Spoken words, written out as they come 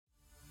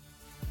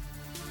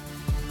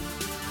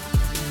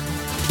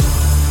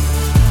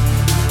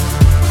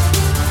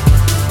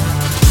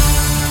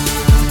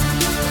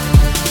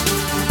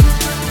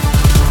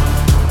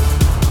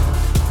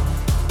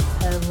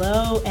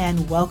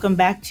Welcome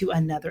back to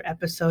another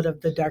episode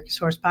of the Darkest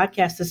Horse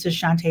podcast. This is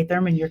Shantae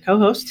Thurman, your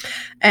co-host.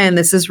 And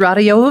this is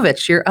Rada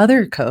Jovovich, your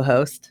other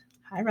co-host.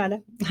 Hi,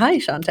 Rada. Hi,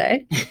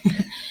 Shantae.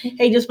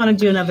 Hey, just want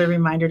to do another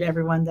reminder to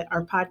everyone that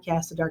our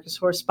podcast, The Darkest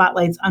Horse,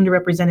 spotlights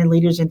underrepresented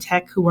leaders in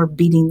tech who are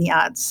beating the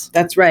odds.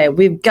 That's right.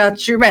 We've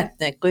got your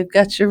ethnic, we've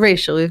got your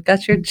racial, we've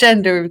got your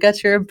gender, we've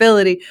got your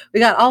ability.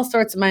 We got all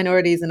sorts of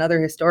minorities and other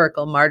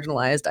historical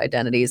marginalized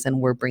identities, and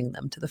we're bringing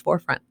them to the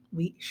forefront.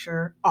 We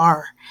sure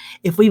are.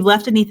 If we've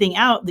left anything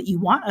out that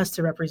you want us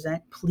to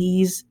represent,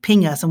 please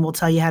ping us and we'll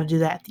tell you how to do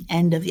that at the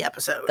end of the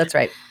episode. That's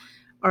right.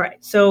 All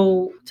right.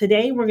 So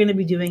today we're going to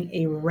be doing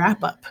a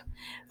wrap up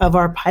of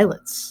our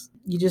pilots.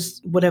 You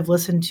just would have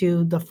listened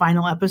to the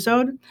final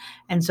episode.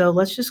 And so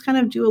let's just kind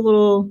of do a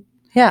little,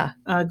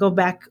 go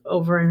back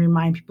over and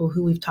remind people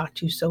who we've talked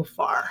to so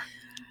far.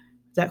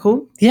 Is that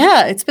cool?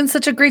 Yeah, it's been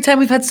such a great time.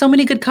 We've had so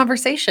many good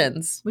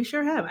conversations. We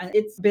sure have.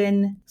 It's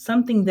been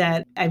something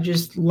that I've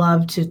just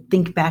loved to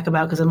think back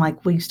about because I'm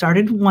like, we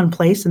started one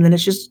place and then it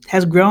just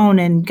has grown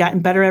and gotten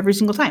better every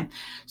single time.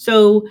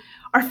 So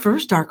our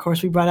first dark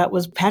horse we brought out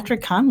was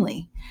Patrick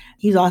Conley.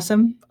 He's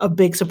awesome, a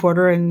big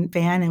supporter and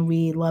fan, and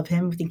we love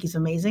him. We think he's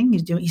amazing.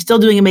 He's still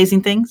doing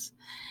amazing things.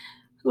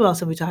 Who else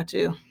have we talked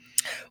to?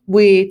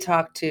 We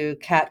talked to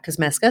Kat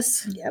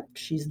Kosmeskis. Yep,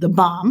 she's the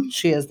bomb.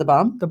 She is the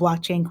bomb. The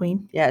blockchain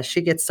queen. Yeah,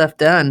 she gets stuff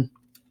done.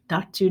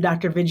 Talked to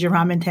Dr.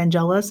 Vidyaraman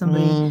Tangela,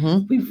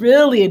 somebody we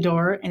really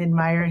adore and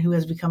admire, who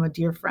has become a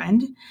dear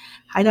friend.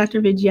 Hi,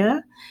 Dr.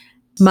 Vidya.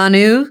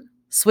 Manu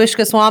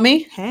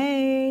Swishkaswamy.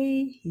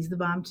 Hey, he's the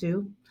bomb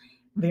too.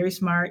 Very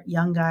smart,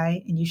 young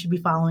guy, and you should be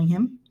following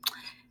him.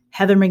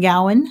 Heather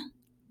McGowan,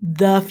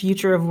 the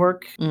future of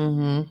work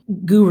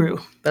guru.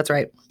 That's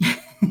right.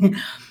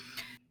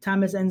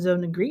 Thomas Enzo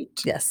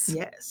Negrete.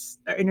 Yes.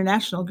 Our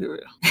international guru.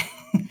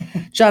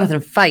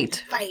 Jonathan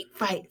Fight.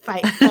 Fight.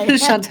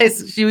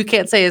 Shantae, we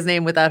can't say his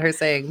name without her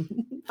saying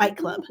Fight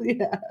Club.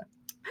 Yeah.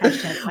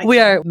 Fight we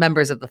Club. are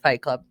members of the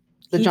Fight Club.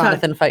 The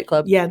Jonathan Fight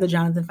Club. Yeah, the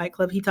Jonathan Fight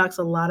Club. He talks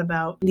a lot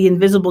about the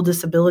invisible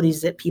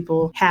disabilities that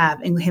people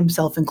have, and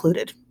himself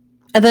included.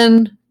 And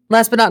then,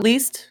 last but not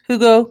least,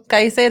 Hugo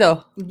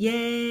Caicedo.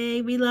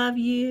 Yay, we love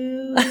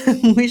you.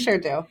 We sure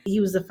do. He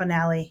was the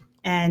finale,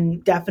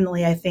 and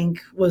definitely, I think,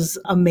 was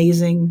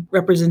amazing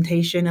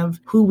representation of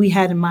who we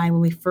had in mind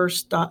when we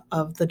first thought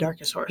of the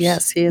Darkest Horse.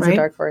 Yes, he is a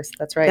dark horse.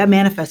 That's right. That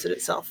manifested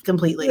itself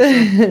completely. So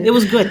it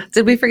was good.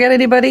 Did we forget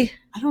anybody?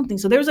 I don't think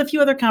so. There was a few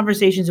other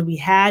conversations that we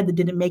had that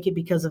didn't make it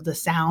because of the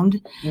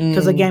sound.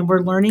 Because again, we're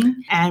learning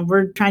and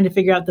we're trying to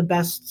figure out the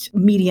best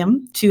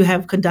medium to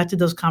have conducted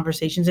those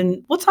conversations.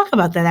 And we'll talk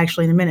about that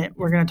actually in a minute.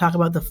 We're going to talk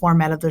about the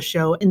format of the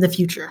show in the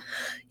future.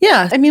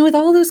 Yeah. I mean, with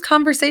all those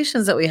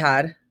conversations that we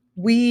had,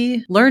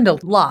 we learned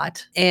a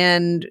lot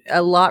and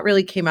a lot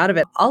really came out of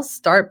it. I'll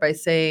start by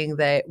saying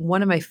that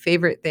one of my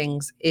favorite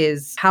things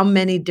is how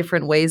many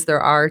different ways there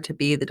are to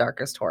be the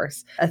darkest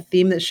horse. A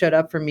theme that showed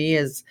up for me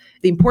is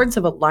the importance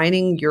of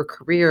aligning your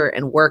career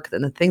and work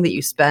and the thing that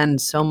you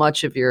spend so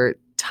much of your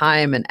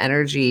time and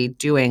energy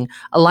doing,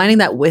 aligning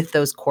that with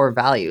those core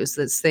values,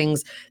 those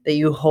things that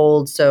you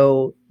hold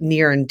so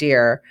near and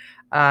dear.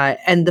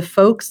 And the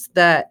folks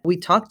that we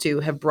talked to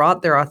have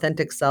brought their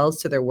authentic selves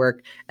to their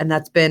work, and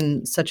that's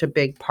been such a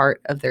big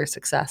part of their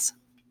success.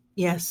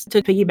 Yes.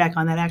 To piggyback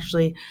on that,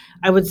 actually,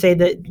 I would say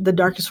that the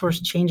Darkest Horse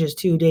changes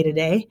too day to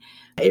day.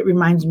 It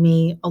reminds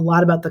me a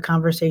lot about the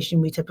conversation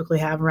we typically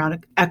have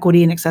around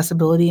equity and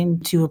accessibility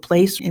into a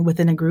place and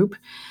within a group.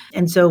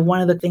 And so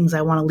one of the things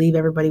I want to leave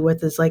everybody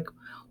with is like,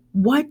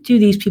 what do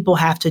these people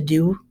have to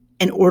do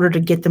in order to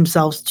get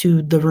themselves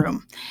to the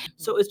room?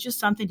 So it's just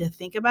something to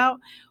think about.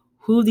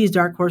 Who these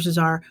dark horses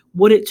are,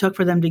 what it took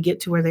for them to get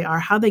to where they are,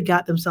 how they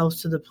got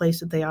themselves to the place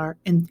that they are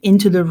and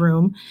into the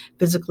room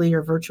physically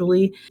or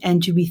virtually,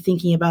 and to be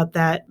thinking about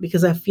that,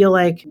 because I feel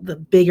like the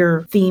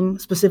bigger theme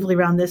specifically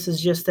around this is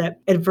just that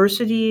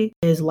adversity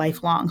is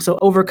lifelong. So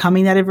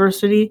overcoming that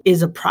adversity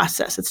is a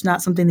process. It's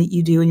not something that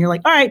you do and you're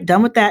like, all right,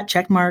 done with that,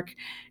 check mark,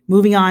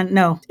 moving on.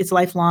 No, it's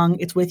lifelong.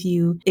 It's with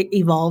you. It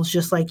evolves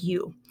just like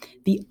you.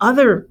 The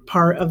other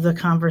part of the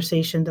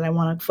conversation that I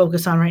want to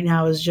focus on right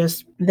now is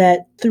just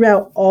that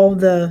throughout all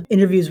the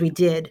interviews we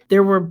did,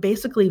 there were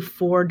basically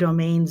 4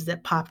 domains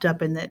that popped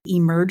up and that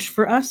emerged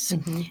for us.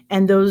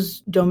 And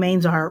those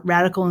domains are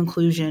radical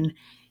inclusion,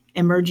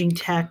 emerging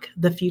tech,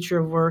 the future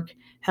of work,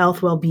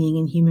 health, well-being,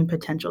 and human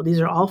potential. These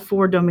are all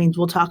 4 domains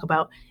we'll talk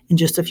about in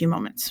just a few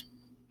moments.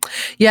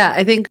 Yeah,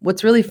 I think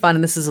what's really fun,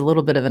 and this is a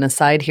little bit of an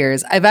aside here,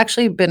 is I've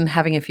actually been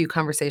having a few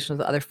conversations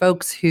with other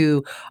folks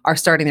who are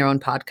starting their own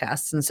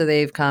podcasts. And so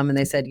they've come and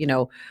they said,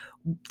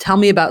 tell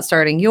me about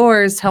starting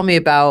yours. Tell me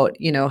about,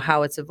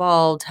 how it's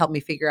evolved. Help me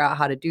figure out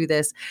how to do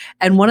this.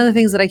 And one of the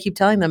things that I keep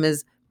telling them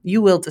is you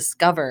will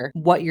discover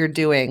what you're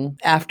doing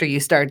after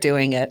you start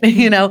doing it,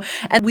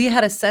 and we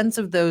had a sense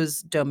of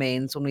those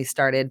domains when we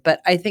started.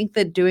 But I think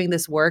that doing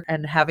this work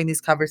and having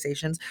these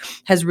conversations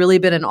has really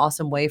been an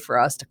awesome way for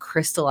us to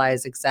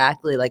crystallize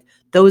exactly like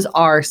those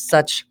are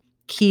such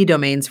key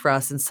domains for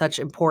us and such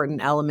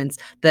important elements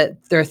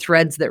that there are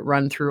threads that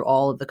run through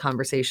all of the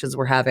conversations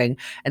we're having.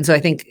 And so I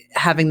think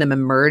having them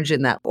emerge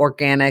in that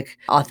organic,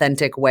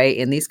 authentic way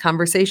in these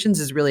conversations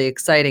is really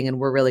exciting. And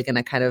we're really going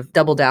to kind of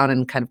double down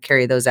and kind of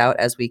carry those out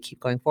as we keep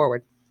going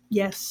forward.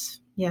 Yes.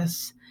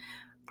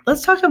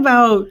 Let's talk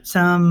about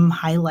some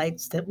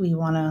highlights that we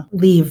want to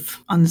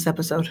leave on this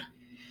episode.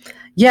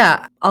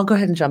 Yeah, I'll go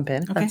ahead and jump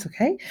in. If Okay. That's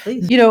okay.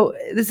 Please.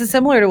 This is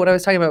similar to what I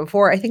was talking about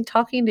before. I think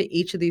talking to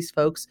each of these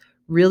folks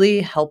really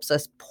helps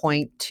us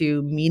point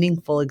to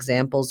meaningful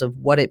examples of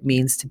what it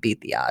means to beat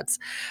the odds.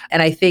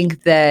 And I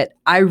think that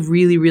I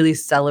really, really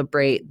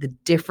celebrate the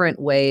different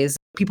ways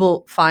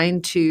people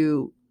find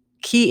to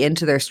key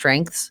into their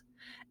strengths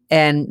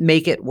and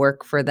make it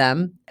work for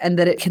them, and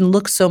that it can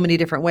look so many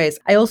different ways.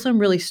 I also am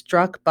really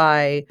struck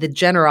by the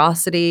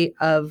generosity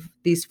of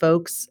these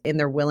folks in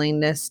their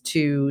willingness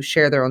to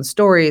share their own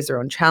stories, their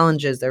own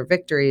challenges, their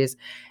victories.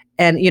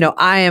 And,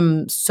 I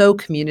am so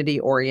community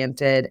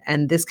oriented,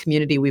 and this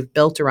community we've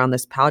built around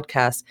this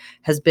podcast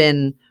has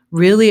been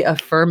really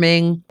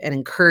affirming and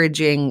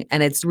encouraging.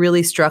 And it's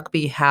really struck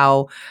me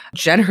how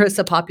generous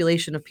a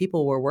population of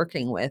people we're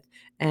working with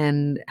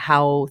and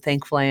how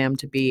thankful I am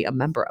to be a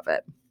member of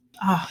it.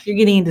 Oh, you're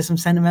getting into some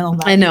sentimental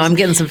vibes. I know, I'm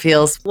getting some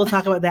feels. We'll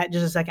talk about that in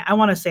just a second. I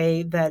want to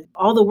say that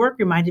all the work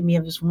reminded me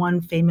of this one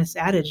famous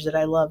adage that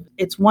I love.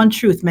 It's one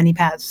truth, many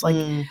paths.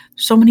 Like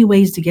so many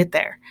ways to get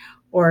there.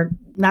 Or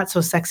not so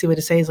sexy way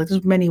to say is like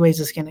there's many ways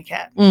to skin a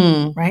cat,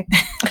 right?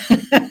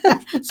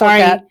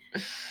 Sorry.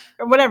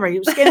 Or whatever.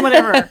 You skin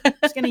whatever.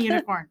 Skin a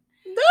unicorn.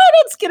 No,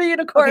 don't skin a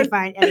unicorn. Okay,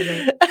 fine.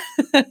 Edit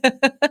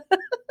it.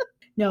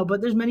 No,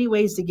 but there's many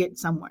ways to get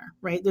somewhere,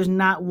 right? There's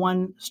not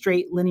one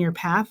straight linear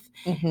path.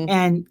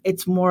 And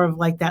it's more of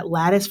like that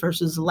lattice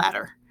versus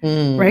ladder,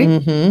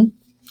 right?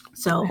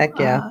 So heck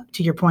yeah.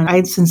 To your point,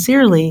 I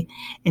sincerely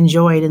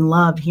enjoyed and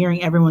loved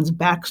hearing everyone's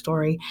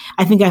backstory.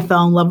 I think I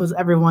fell in love with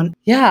everyone.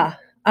 Yeah.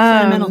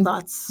 Sentimental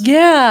thoughts.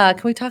 Yeah.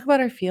 Can we talk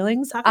about our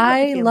feelings?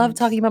 I love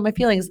talking about my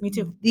feelings. Me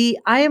too.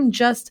 I am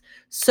just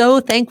so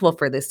thankful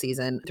for this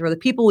season, for the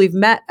people we've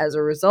met as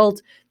a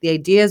result, the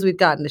ideas we've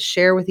gotten to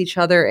share with each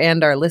other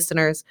and our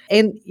listeners.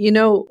 And you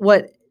know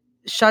what?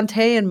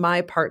 Shantae and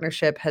my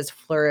partnership has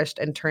flourished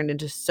and turned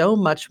into so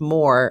much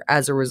more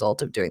as a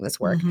result of doing this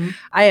work.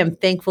 I am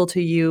thankful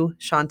to you,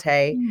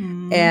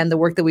 Shantae, and the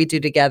work that we do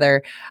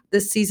together.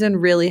 This season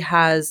really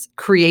has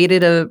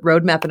created a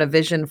roadmap and a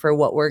vision for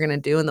what we're going to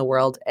do in the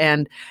world.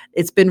 And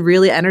it's been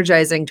really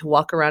energizing to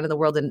walk around in the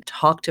world and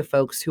talk to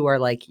folks who are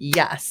like,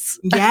 yes,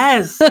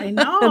 I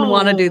know. and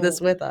want to do this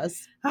with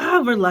us.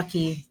 We're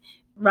lucky.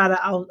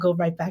 Radha, I'll go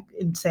right back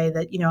and say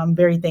that, I'm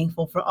very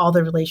thankful for all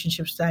the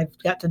relationships that I've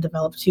got to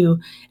develop too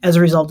as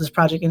a result of this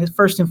project. And it's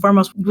first and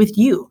foremost with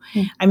you.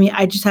 I mean,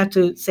 I just have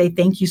to say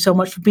thank you so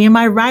much for being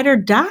my ride or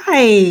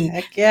die.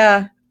 Heck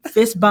yeah.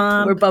 Fist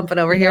bump. We're bumping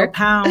over here.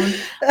 Pound.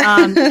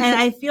 And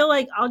I feel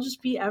like I'll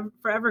just be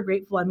forever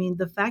grateful. I mean,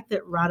 the fact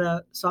that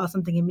Radha saw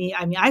something in me,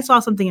 I saw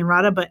something in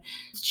Radha, but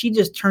she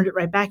just turned it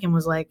right back and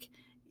was like,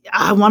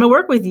 I want to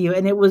work with you.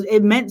 And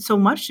it meant so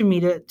much to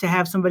me to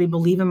have somebody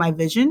believe in my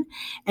vision.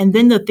 And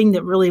then the thing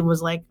that really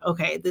was like,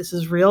 okay, this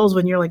is real is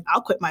when you're like,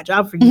 I'll quit my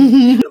job for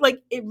you.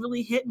 Like it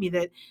really hit me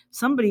that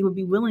somebody would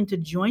be willing to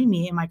join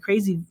me in my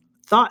crazy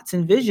thoughts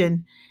and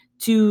vision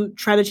to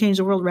try to change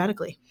the world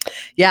radically.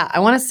 Yeah. I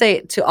want to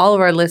say to all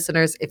of our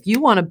listeners, if you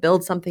want to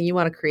build something, you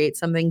want to create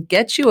something,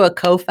 get you a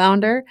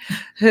co-founder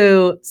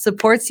who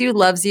supports you,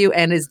 loves you,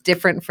 and is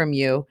different from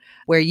you,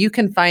 where you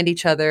can find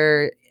each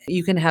other.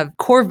 You can have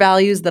core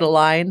values that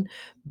align,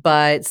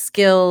 but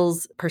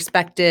skills,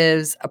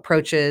 perspectives,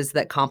 approaches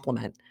that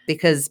complement.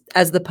 Because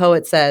as the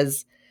poet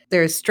says,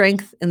 there's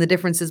strength in the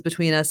differences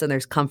between us and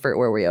there's comfort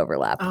where we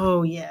overlap.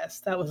 Oh,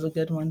 yes. That was a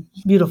good one.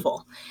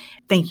 Beautiful.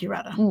 Thank you,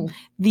 Radha.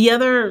 The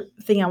other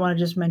thing I want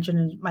to just mention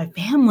is my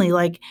family.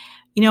 Like,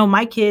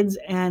 my kids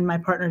and my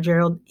partner,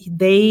 Gerald,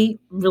 they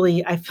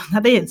really, I feel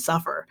that they didn't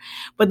suffer,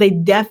 but they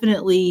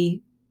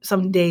definitely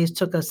some days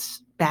took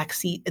us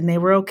backseat and they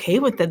were okay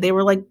with it. They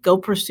were like, go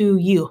pursue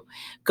you,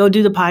 go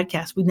do the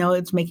podcast. We know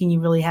it's making you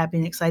really happy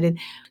and excited.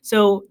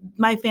 So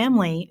my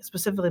family,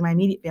 specifically my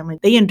immediate family,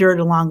 they endured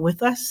along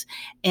with us.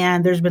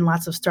 And there's been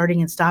lots of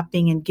starting and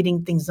stopping and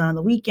getting things done on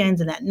the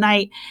weekends and at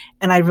night.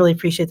 And I really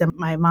appreciate them.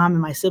 My mom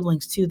and my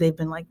siblings too, they've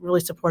been like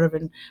really supportive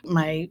in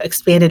my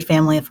expanded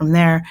family from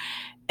there.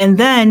 And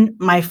then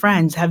my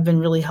friends have been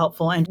really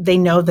helpful and they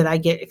know that I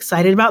get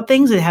excited about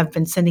things and have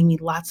been sending me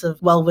lots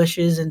of well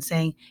wishes and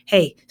saying,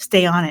 hey,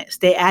 stay on it,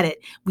 stay at it.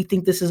 We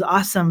think this is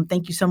awesome.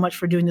 Thank you so much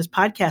for doing this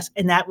podcast.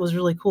 And that was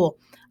really cool.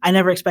 I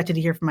never expected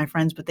to hear from my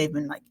friends, but they've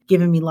been like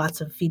giving me lots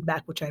of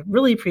feedback, which I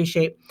really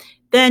appreciate.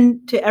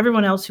 Then to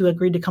everyone else who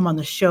agreed to come on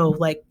the show,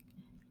 like,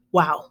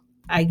 wow.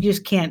 I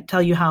just can't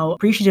tell you how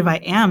appreciative I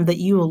am that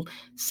you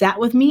sat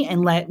with me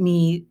and let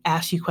me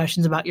ask you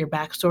questions about your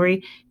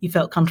backstory. You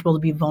felt comfortable to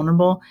be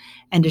vulnerable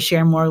and to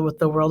share more with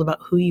the world about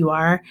who you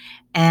are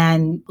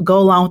and go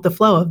along with the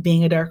flow of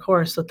being a dark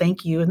horse. So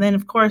thank you. And then,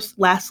 of course,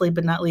 lastly,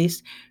 but not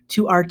least,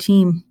 to our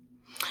team.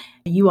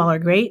 You all are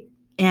great.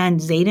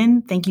 And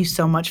Zayden, thank you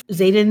so much.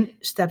 Zayden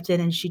stepped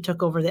in and she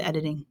took over the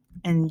editing,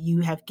 and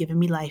you have given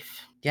me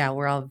life. Yeah,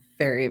 we're all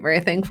very, very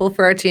thankful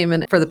for our team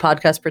and for the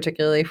podcast,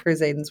 particularly for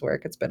Zayden's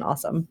work. It's been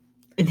awesome.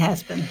 It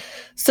has been.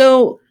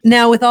 So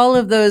now with all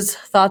of those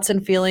thoughts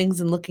and feelings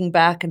and looking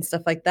back and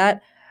stuff like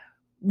that,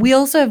 we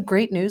also have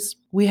great news.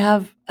 We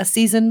have a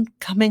season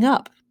coming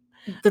up.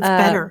 That's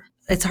better.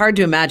 It's hard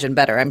to imagine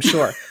better, I'm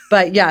sure.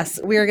 But yes,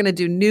 we are going to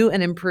do new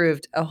and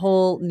improved, a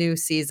whole new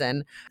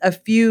season. A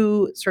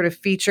few sort of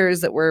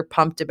features that we're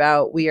pumped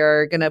about. We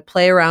are going to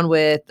play around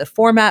with the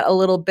format a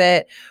little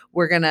bit.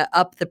 We're going to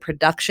up the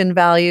production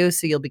value.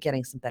 So you'll be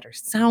getting some better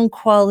sound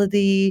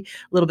quality,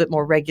 a little bit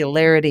more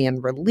regularity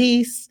and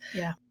release.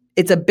 Yeah.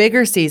 It's a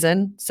bigger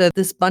season. So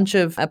this bunch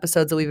of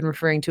episodes that we've been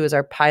referring to as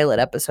our pilot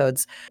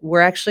episodes,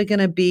 we're actually going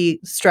to be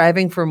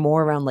striving for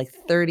more, around like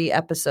 30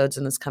 episodes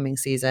in this coming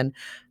season.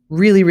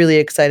 Really, really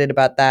excited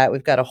about that.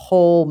 We've got a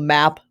whole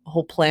map, a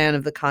whole plan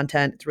of the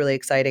content. It's really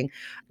exciting.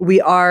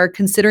 We are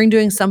considering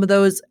doing some of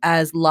those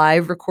as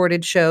live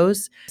recorded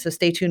shows. So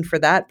stay tuned for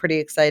that. Pretty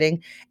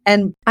exciting.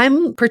 And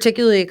I'm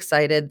particularly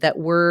excited that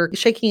we're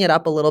shaking it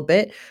up a little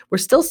bit. We're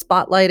still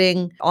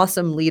spotlighting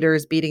awesome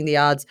leaders beating the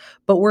odds,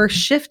 but we're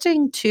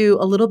shifting to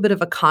a little bit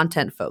of a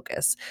content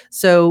focus.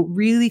 So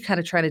really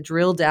kind of trying to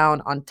drill down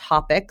on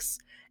topics.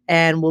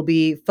 And we'll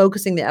be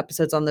focusing the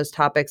episodes on those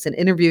topics and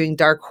interviewing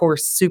dark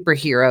horse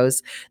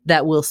superheroes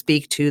that will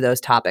speak to those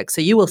topics.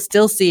 So you will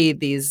still see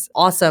these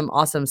awesome,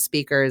 awesome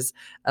speakers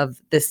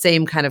of the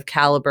same kind of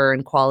caliber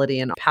and quality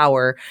and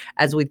power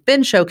as we've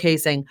been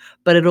showcasing,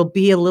 but it'll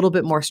be a little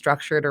bit more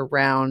structured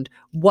around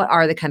what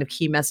are the kind of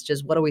key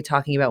messages? What are we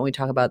talking about when we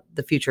talk about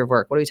the future of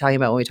work? What are we talking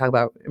about when we talk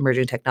about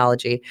emerging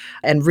technology?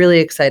 And really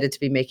excited to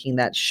be making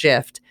that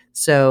shift.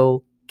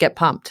 So get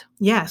pumped.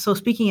 Yeah. So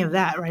speaking of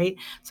that, right,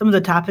 some of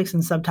the topics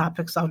and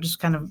subtopics I'll just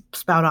kind of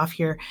spout off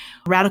here.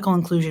 Radical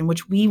inclusion,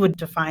 which we would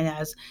define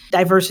as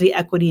diversity,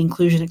 equity,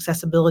 inclusion,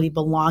 accessibility,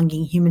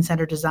 belonging,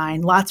 human-centered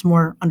design, lots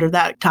more under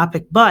that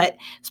topic. But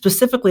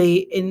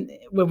specifically in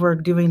when we're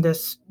doing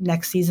this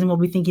next season, we'll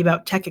be thinking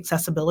about tech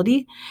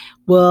accessibility.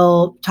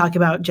 We'll talk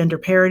about gender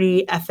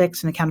parity,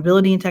 ethics, and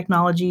accountability in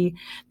technology.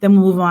 Then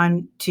we'll move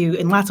on to,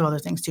 and lots of other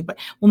things too, but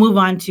we'll move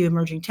on to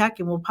emerging tech,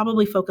 and we'll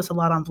probably focus a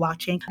lot on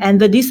blockchain and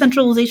the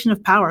decentralization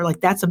of power. Like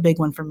that's a big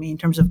one for me in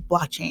terms of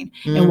blockchain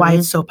and why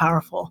it's so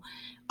powerful.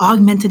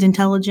 Augmented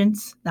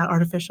intelligence, not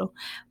artificial,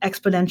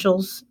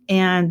 exponentials,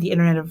 and the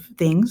Internet of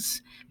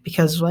Things,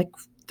 because like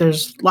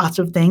there's lots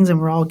of things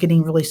and we're all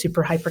getting really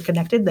super hyper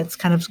connected. That's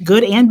kind of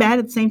good and bad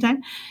at the same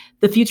time.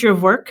 The future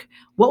of work.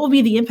 What will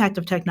be the impact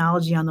of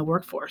technology on the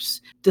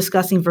workforce?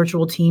 Discussing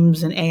virtual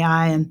teams and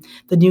AI and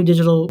the new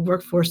digital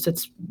workforce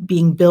that's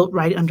being built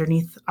right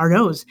underneath our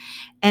nose,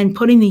 and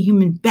putting the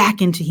human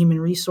back into human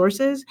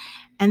resources.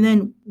 And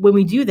then when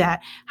we do that,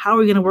 how are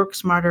we going to work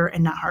smarter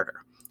and not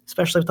harder,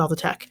 especially with all the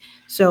tech?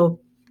 So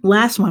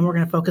last one we're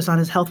going to focus on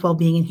is health,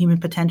 well-being, and human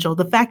potential.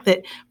 The fact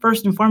that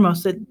first and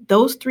foremost, that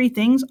those three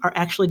things are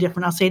actually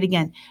different. I'll say it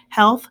again.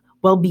 Health,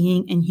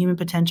 well-being, and human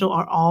potential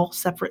are all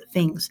separate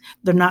things.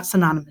 They're not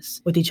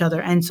synonymous with each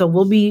other. And so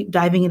we'll be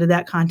diving into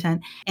that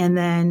content. And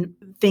then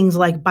things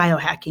like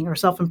biohacking or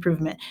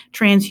self-improvement,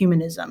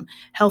 transhumanism,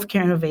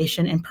 healthcare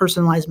innovation, and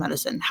personalized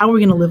medicine. How are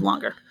we going to live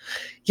longer?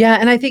 Yeah.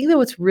 And I think that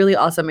what's really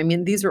awesome, I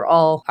mean, these are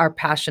all our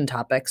passion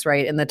topics,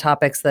 right? And the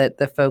topics that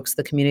the folks,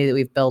 the community that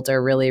we've built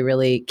are really,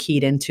 really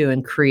keyed into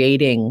and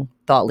creating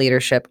thought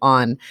leadership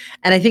on.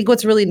 And I think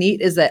what's really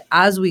neat is that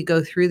as we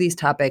go through these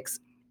topics,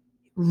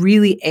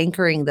 really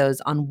anchoring those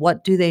on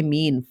what do they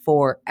mean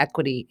for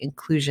equity,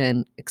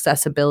 inclusion,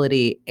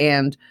 accessibility,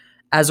 and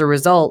as a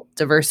result,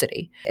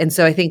 diversity. And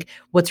so I think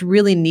what's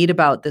really neat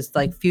about this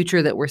like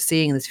future that we're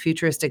seeing, this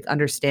futuristic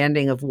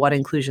understanding of what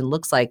inclusion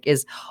looks like,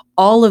 is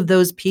all of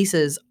those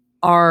pieces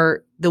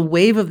are the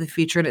wave of the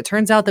future. And it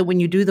turns out that when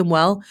you do them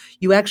well,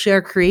 you actually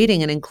are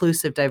creating an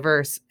inclusive,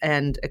 diverse,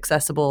 and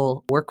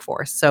accessible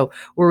workforce. So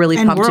we're really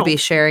pumped to be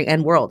sharing,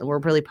 and we're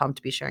really pumped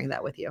to be sharing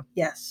that with you.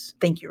 Yes.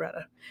 Thank you,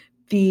 Rada.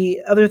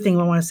 The other thing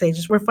I want to say is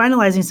just we're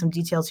finalizing some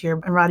details here.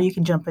 And Rada, you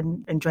can jump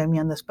in and join me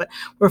on this, but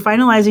we're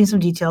finalizing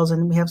some details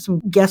and we have some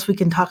guests we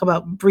can talk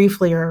about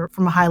briefly or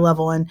from a high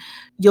level. And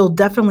you'll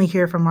definitely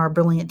hear from our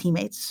brilliant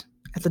teammates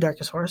at the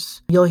Darkest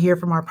Horse. You'll hear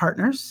from our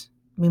partners.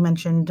 We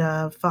mentioned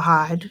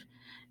Fahad,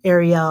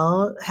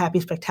 Ariel, Happy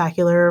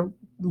Spectacular,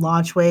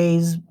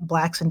 Launchways,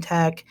 Blacks in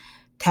Tech,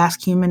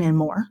 Task Human, and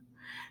more.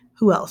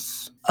 Who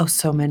else? Oh,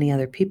 so many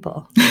other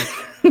people.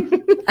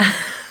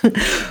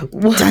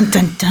 Dun,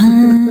 dun,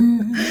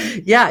 dun.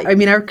 Yeah. I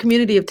mean, our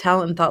community of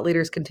talent and thought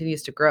leaders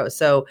continues to grow.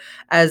 So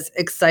as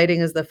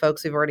exciting as the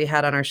folks we've already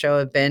had on our show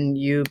have been,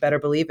 you better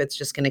believe it's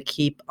just going to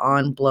keep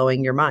on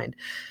blowing your mind.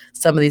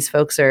 Some of these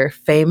folks are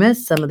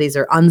famous. Some of these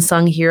are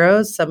unsung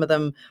heroes. Some of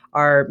them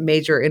are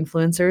major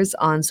influencers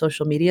on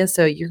social media.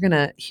 So you're going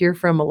to hear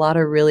from a lot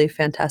of really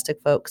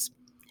fantastic folks.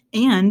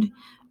 And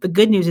the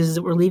good news is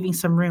that we're leaving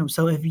some room.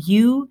 So if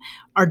you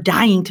are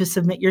dying to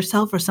submit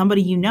yourself or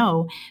somebody you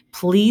know,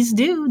 please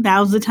do.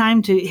 Now's the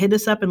time to hit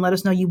us up and let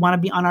us know you want to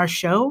be on our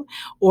show.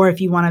 Or if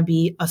you want to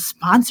be a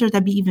sponsor,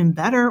 that'd be even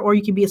better. Or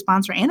you can be a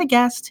sponsor and a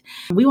guest.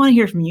 We want to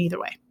hear from you either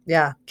way.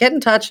 Yeah. Get in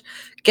touch,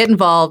 get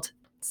involved,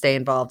 stay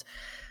involved.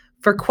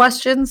 For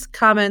questions,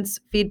 comments,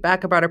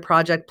 feedback about our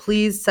project,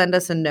 please send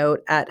us a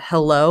note at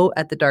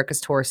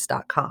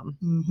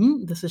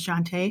hello@thedarkesthorse.com. This is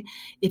Shantae.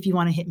 If you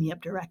want to hit me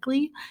up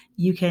directly,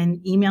 you can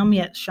email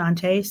me at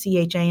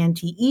Shantae,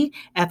 CHANTE,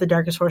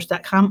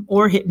 @thedarkesthorse.com,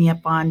 or hit me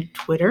up on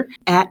Twitter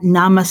at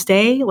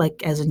Namaste,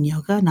 like as in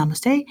yoga,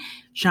 Namaste,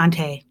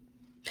 Shantae.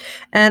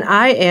 And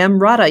I am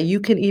Rada. You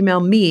can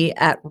email me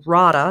at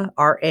Rada,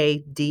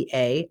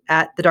 RADA,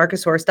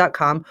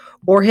 @thedarkesthorse.com,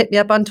 or hit me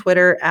up on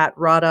Twitter at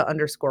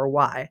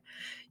Rada_Y.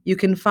 You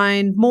can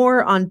find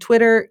more on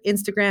Twitter,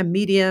 Instagram,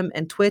 Medium,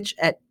 and Twitch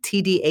at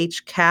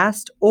TDH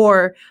Cast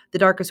or The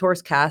Darkest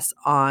Horse Cast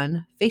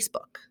on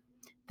Facebook.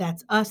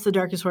 That's us, the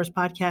Darkest Horse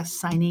Podcast,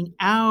 signing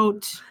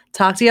out.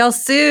 Talk to y'all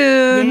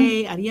soon.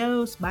 Yay,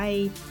 adios,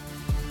 bye.